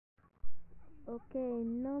Okay,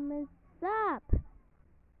 no man, stop.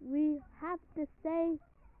 We have to say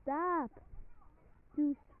stop.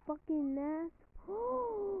 You fucking ass.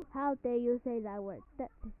 How dare you say that word?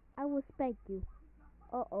 I will spank you.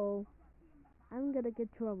 Uh-oh. I'm gonna get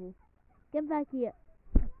trouble. Get back here.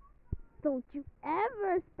 Don't you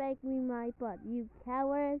ever spank me my butt, you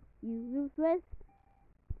coward, you useless.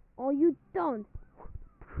 Oh, you don't.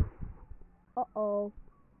 Uh-oh.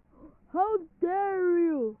 How dare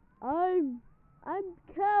you? I'm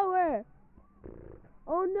coward.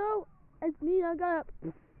 Oh no, it's me, I gotta.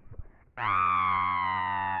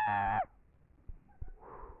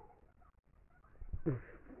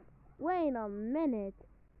 Wait a minute.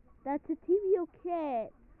 That's a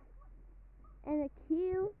tvokids. And a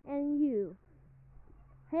Q and you.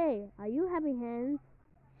 Hey, are you having hands?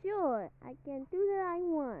 Sure, I can do that I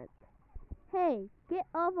want. Hey, get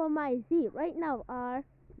off of my seat right now, R.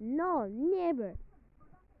 No, never.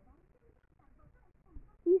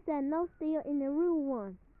 He said no steal in the room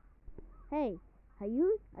one. Hey, are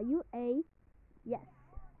you A? Yes.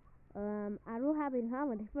 I don't have in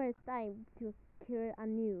hand the first time to cure a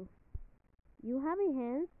new. You having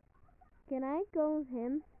hands? Can I go with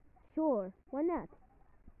him? Sure, why not?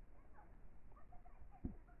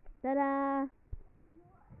 Ta-da!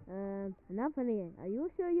 Enough of it. Are you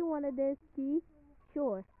sure you wanted this key?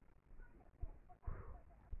 Sure.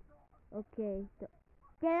 Okay,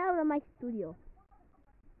 get out of my studio.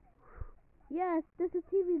 Yes, this is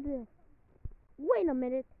TV there. Wait a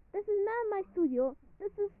minute. This is not my studio.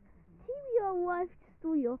 This is TV Wife's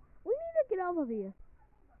studio. We need to get out of here.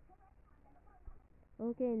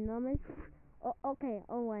 Okay, Norman. Oh, okay,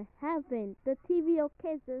 what happened? The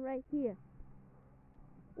tvokids is right here.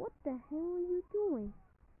 What the hell are you doing?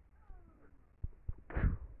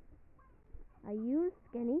 Are you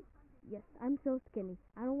skinny? Yes, I'm so skinny.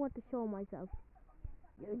 I don't want to show myself.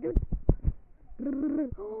 Do not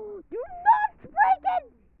break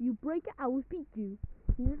it! You break it, I will beat you.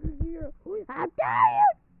 How dare you!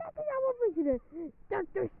 That's what I will break you.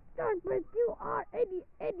 Dr. Starbrick, you are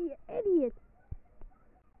idiot.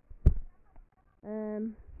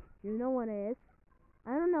 You know what it is?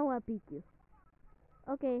 I don't know what beat you.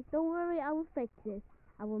 Okay, don't worry, I will fix this.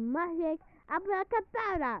 I will magic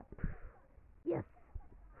abracadabra. Yes.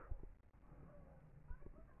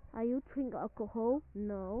 Are you drinking alcohol?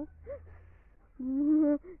 No.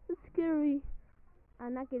 It's scary.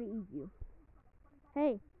 I'm not gonna eat you.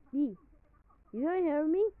 Hey, B, you don't hear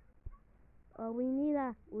me? Oh, we need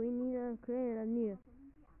to create a new.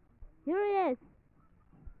 Here it is.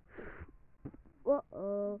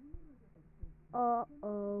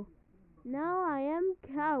 Uh-oh. Now I am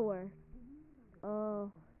coward.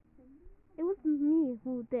 Oh, it was me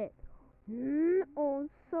who did. Oh,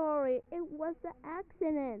 sorry. It was an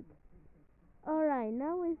accident. Alright,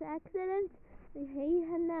 now it's accident. We hate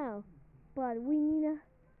her now. But we need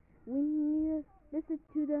to listen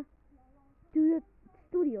to the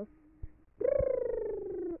studios.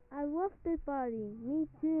 I love this party. Me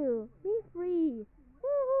too. Me free.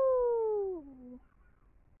 Woohoo!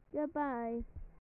 Goodbye.